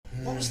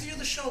was the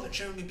other show that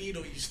Jeremy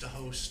Beadle used to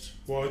host?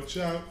 Watch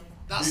out.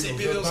 That's it,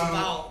 Beadle's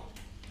about.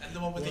 And the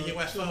one with the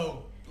UFO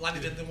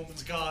landed in the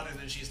woman's garden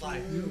and she's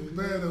like, You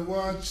better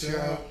watch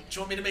out. do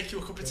you want me to make you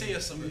a cup of tea or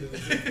something?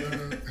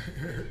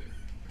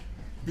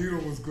 Beetle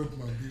was good,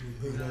 man. Beetle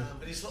was good.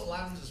 But his little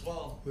hand as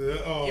well. Yeah,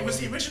 oh, He was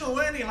the original,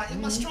 weren't he? Like,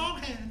 in my strong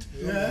hand.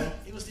 Yeah.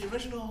 He was the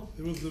original.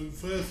 It was the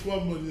first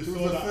one when you It saw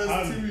was the that first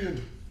hand.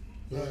 Tyrion.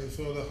 Yeah, you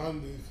saw the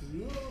hand and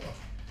you said, oh.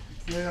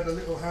 Yeah, the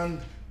little hand.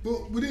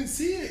 But we didn't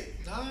see it.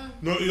 Nah.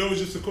 No, you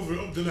always used to cover it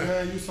up, didn't it?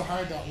 Yeah, he used to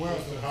hide that well.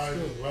 Used to hide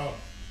still. it well.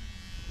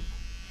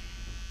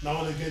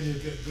 Now and again you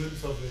get a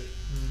glimpse of it.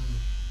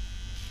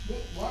 But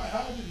why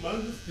hide it,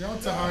 man? You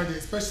had to hide it,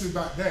 especially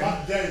back then.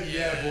 Back then,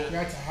 Yeah. but You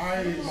had to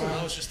hide it, I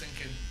man. was just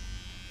thinking.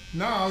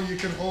 Now you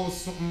can hold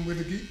something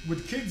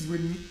with kids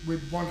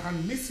with one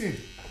hand missing.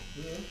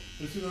 yeah.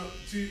 But you know,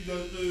 see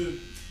the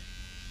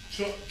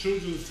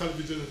children's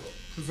television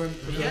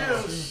Presenter.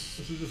 Yeah.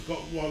 she just got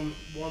one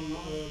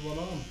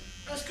arm.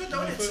 That's good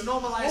though, isn't it? To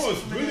normalise Oh, it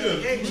it's from an brilliant,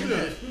 early age, isn't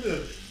brilliant, it?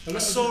 brilliant. And I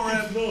that's saw,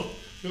 the kids know.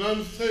 You know what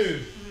I'm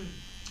saying?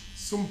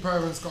 Some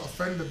parents got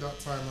offended that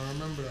time. I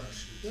remember that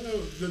shit. Yeah,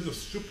 they're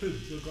just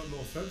stupid. They've got no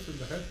sense in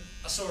the head.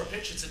 I saw a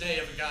picture today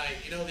of a guy,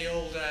 you know the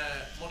old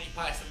Monty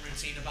Python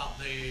routine about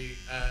the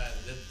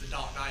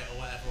Dark Knight or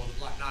whatever, or the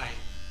Black Knight.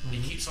 He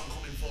keeps on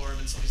coming for him,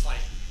 and somebody's like,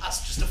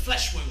 "That's just a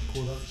flesh wound."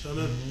 Call that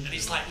Shannon. And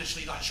he's like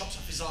literally like chops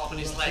off his arm and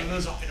his leg, and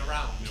he's hopping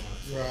around.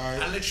 Right.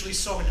 I literally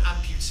saw an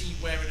amputee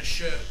wearing a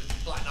shirt with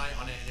the Black Knight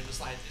on it, and it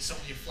was like it's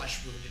only a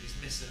flesh wound and he's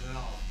missing an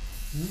arm.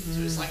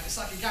 So it's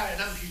like a guy, an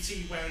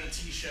amputee wearing a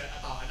t-shirt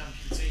about an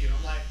amputee, and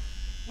I'm like,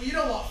 well, you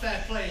know what?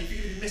 Fair play. If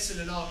you're gonna be missing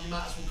an arm, you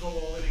might as well go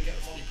all in and get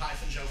the Monty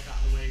Python joke out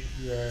of the way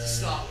to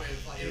start with.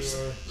 Like, you know,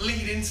 just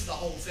lead into the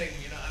whole thing.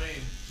 You know what I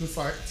mean? Just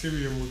like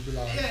Tyrion would be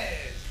like. Yeah.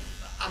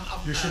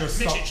 You should have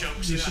midget stopped.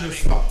 jokes. You You know should what I have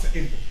mean? stopped it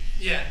in.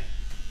 Yeah.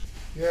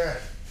 Yeah.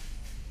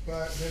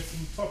 But there's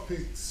some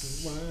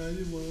topics.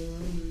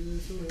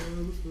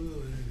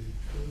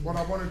 What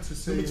I wanted to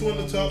say Number two on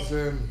the top.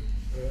 was,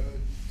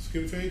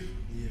 Skin feed?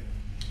 Yeah.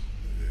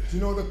 do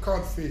you know the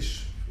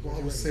codfish? What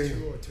I was saying.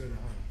 2 or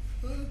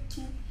 2.5.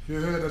 Two. You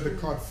heard of the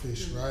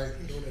codfish, right?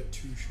 Don't let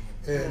too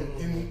short.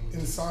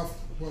 In South,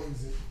 what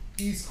is it?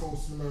 East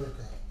Coast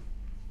America,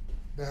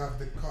 they have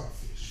the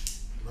codfish,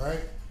 right?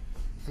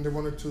 And they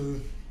wanted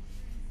to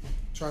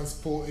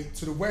transport it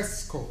to the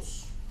West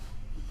Coast,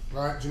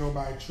 right? You know,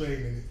 by train,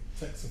 and it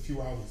takes a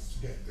few hours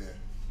to get there,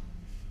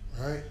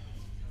 right?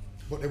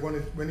 But they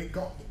wanted when it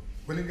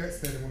gets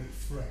there, they want it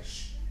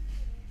fresh.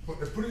 But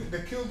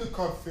they killed the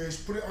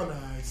codfish, put it on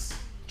ice,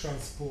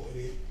 transported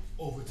it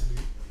over to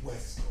the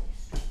West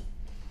Coast.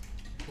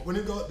 But when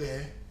it got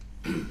there,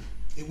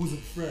 it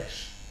wasn't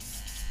fresh.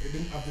 It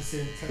didn't have the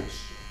same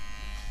texture.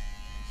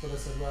 So they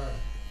said, right,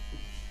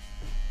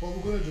 what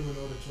we're gonna do in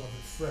order to have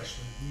it fresh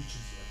when it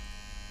reaches here.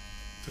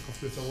 Took off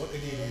this. So what they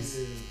did is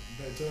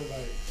They don't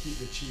like keep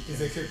the cheek.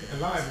 they keep it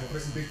alive and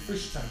put it in big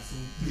fish tanks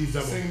and leave the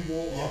Double. same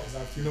water, Yeah, 'cause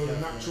I've you know, the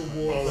seen natural that,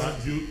 Well, water.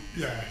 that you,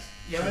 yeah.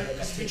 Yeah, Right.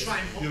 because if you try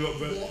and put You look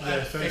very- water,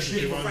 yeah, fish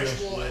sensitive, in aren't fresh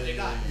you? water, they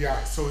die.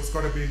 Yeah, so it's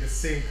got to be in the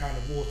same kind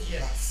of water, Yeah.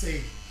 that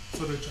same.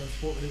 So they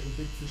transported it in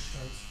big fish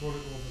tanks, brought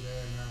it over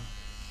there now,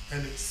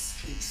 and it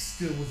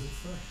still wasn't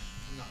fresh.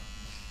 No.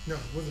 No,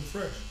 it wasn't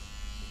fresh.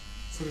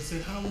 So they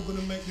said, how are we going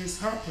to make this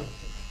happen?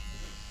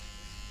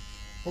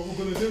 What we're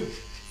going to do?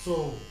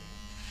 So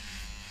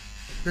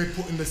they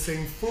put in the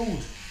same food,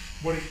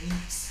 what it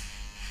eats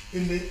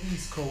in the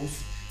East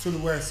Coast to the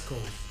West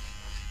Coast.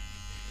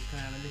 You can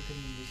have a little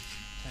bit,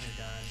 turn it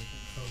down a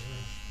little.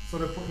 So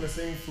they're putting the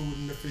same food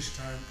in the fish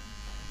tank.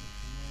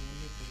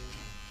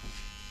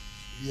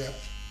 Yeah.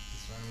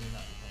 This one will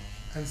not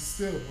go. And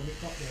still, when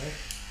it got there,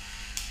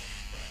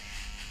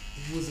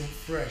 it wasn't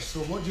fresh. So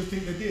what do you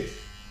think they did?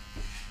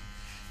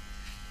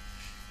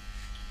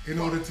 In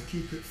order to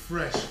keep it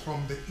fresh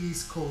from the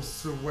East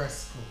Coast to the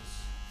West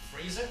Coast.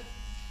 Freeze it.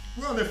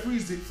 Well, they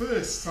freezed it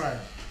first time,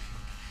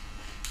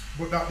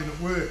 but that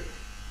didn't work.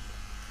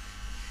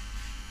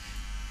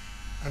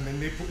 And then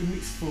they put in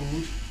its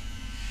food,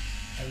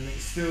 and it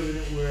still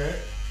didn't work.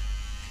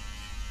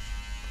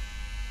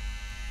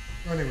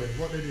 Anyway,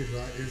 what they did,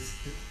 right, is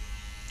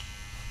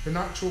the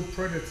natural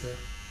predator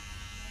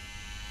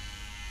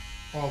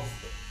of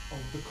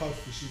the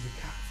codfish is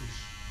a catfish.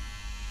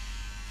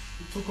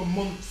 It took a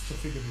month to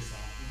figure this out.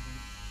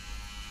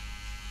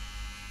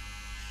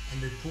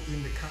 And they put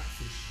in the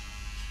catfish.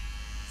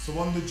 So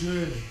on the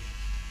journey,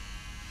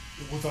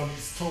 it was on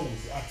its toes.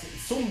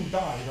 Some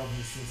died,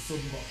 obviously,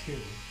 some got killed.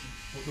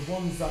 But the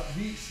ones that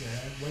reached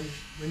there,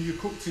 when you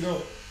cooked it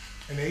up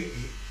and ate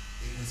it,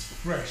 it was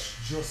fresh,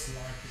 just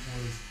like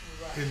it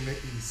was in the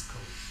East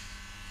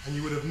Coast. And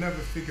you would have never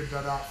figured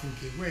that out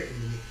thinking, wait a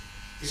minute.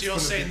 So you're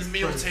gonna saying be the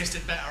meal fresh.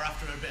 tasted better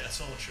after a bit of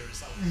torture, is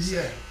that what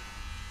you're Yeah. saying?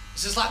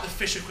 This is like the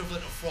fish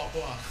equivalent of foie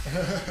gras.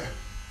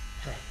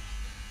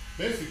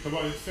 Basically,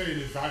 what it's saying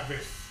is like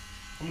this.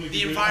 I'm gonna The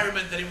give you-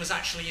 environment that it was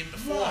actually in Right.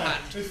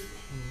 beforehand. It's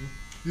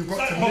You've like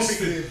got to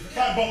boxing. mimic It's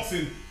like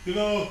boxing. You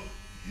know,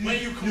 Where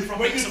you come from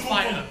makes a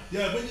fighter.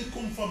 When you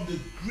come from the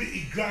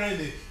gritty,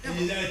 grinding, and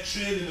you're there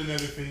training and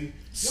everything.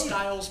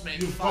 Styles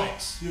make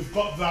fights. You've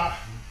got that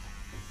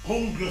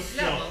hunger stuff.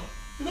 Yeah, man.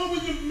 You know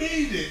when you've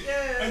made it,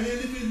 and you're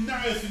living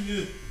nice, and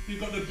you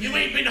got the. You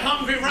ain't been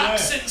hungry rap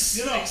since.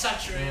 You know,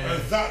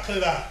 exactly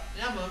that.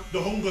 Yeah, man.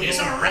 The hunger. It's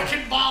a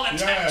wrecking ball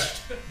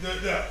attached.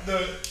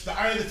 The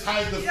eye of the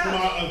tiger's come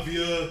out of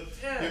you.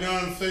 Yeah. You know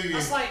what I'm saying?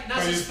 That's like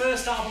Nas's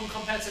first album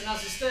compared to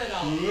Nas's third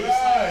album.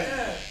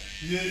 Right.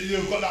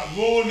 You've got that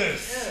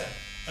rawness. Yeah.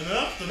 And then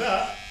after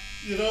that,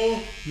 you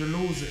know, you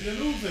lose it. You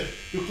lose it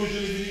because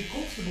you're living in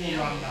comfortable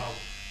land now.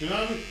 You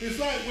know what I mean? It's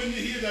like when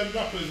you hear them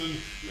rappers and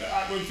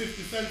like when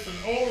 50 Cent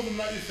and all of them,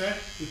 like you said,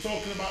 they're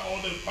talking about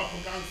all the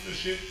propaganda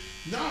shit.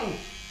 Now,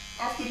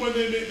 after when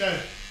they make their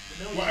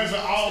whatever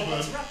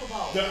album,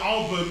 the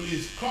album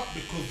is crap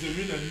because they're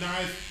in a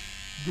nice,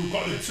 you've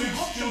got the big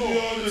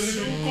studio, they're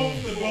living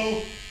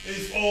comfortable.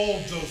 It's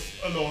all just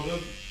a load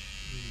of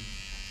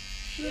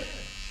shit.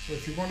 So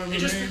if you want to it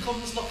just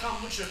becomes, look how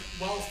much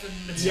wealth and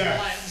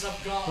material items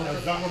I've got,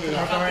 look how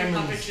big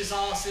my bitches'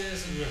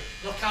 asses, and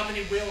look how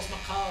many wheels my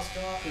car's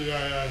got.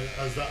 Yeah,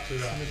 exactly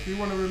that. And if you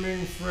want to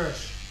remain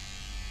fresh,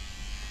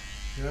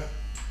 you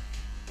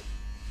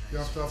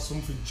have to have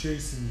something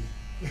chasing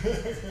you. You know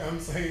what I'm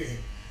saying?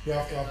 You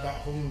have to have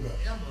that hunger.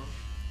 Yeah, man.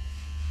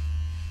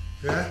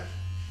 Yeah?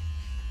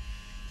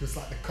 Just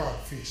like the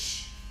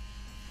codfish.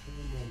 You know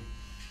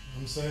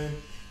what I'm saying?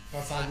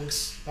 That's how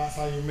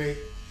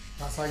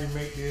you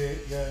make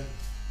the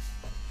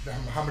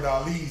Muhammad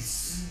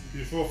Ali's.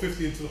 You throw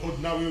 50 into the hood,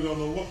 now we don't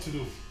know what to do.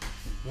 You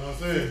know what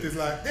I'm saying? It's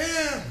like,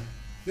 damn!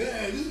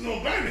 Yeah, this is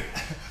no grinding.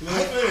 You know I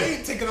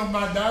ain't taking off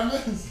my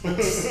diamonds.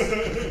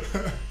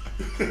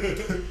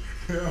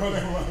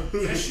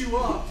 Yes, you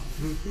are.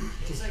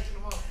 Just taking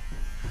them off.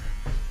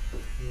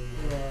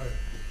 Right.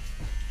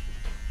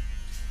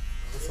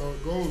 That's how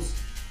it goes.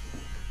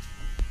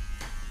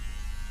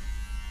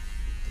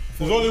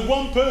 There's only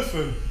one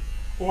person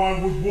who I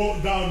would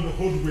walk down the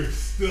hood with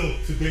still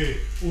today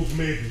who's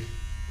made it.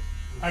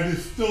 And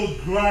it's still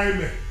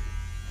grimy.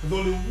 There's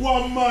only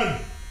one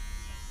man.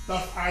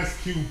 That's Ice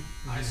Cube.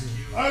 Ice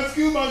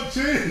Cube man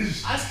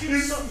changed. Ice Cube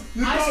is so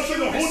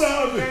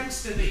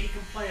gangster that he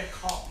can play a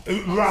cop.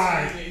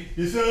 Right.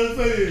 You see what I'm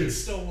saying?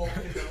 He's still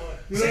walking the way.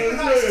 You Same with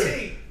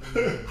Ice-T.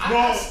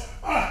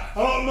 I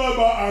don't know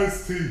about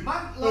Ice-T.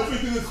 Man, like,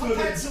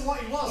 compared to what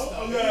he was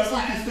though, he was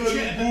like a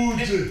legitimate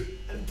pimp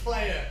and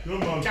player,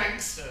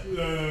 gangster.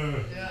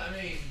 Yeah, I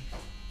mean.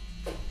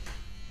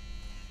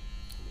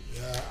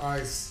 Yeah,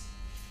 Ice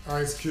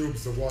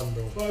Cube's the one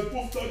though. Like,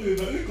 what's that is?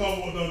 He can't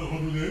walk down the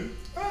hood with him.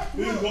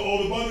 He's got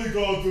all the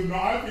bodyguards and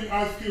that. I think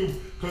Ice Cube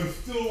can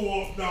still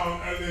walk down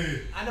LA.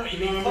 I know what you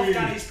mean. Puff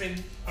Daddy's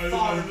been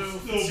far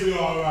removed. Still be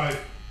alright.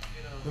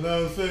 You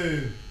know what I'm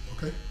saying?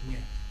 Okay. Yeah.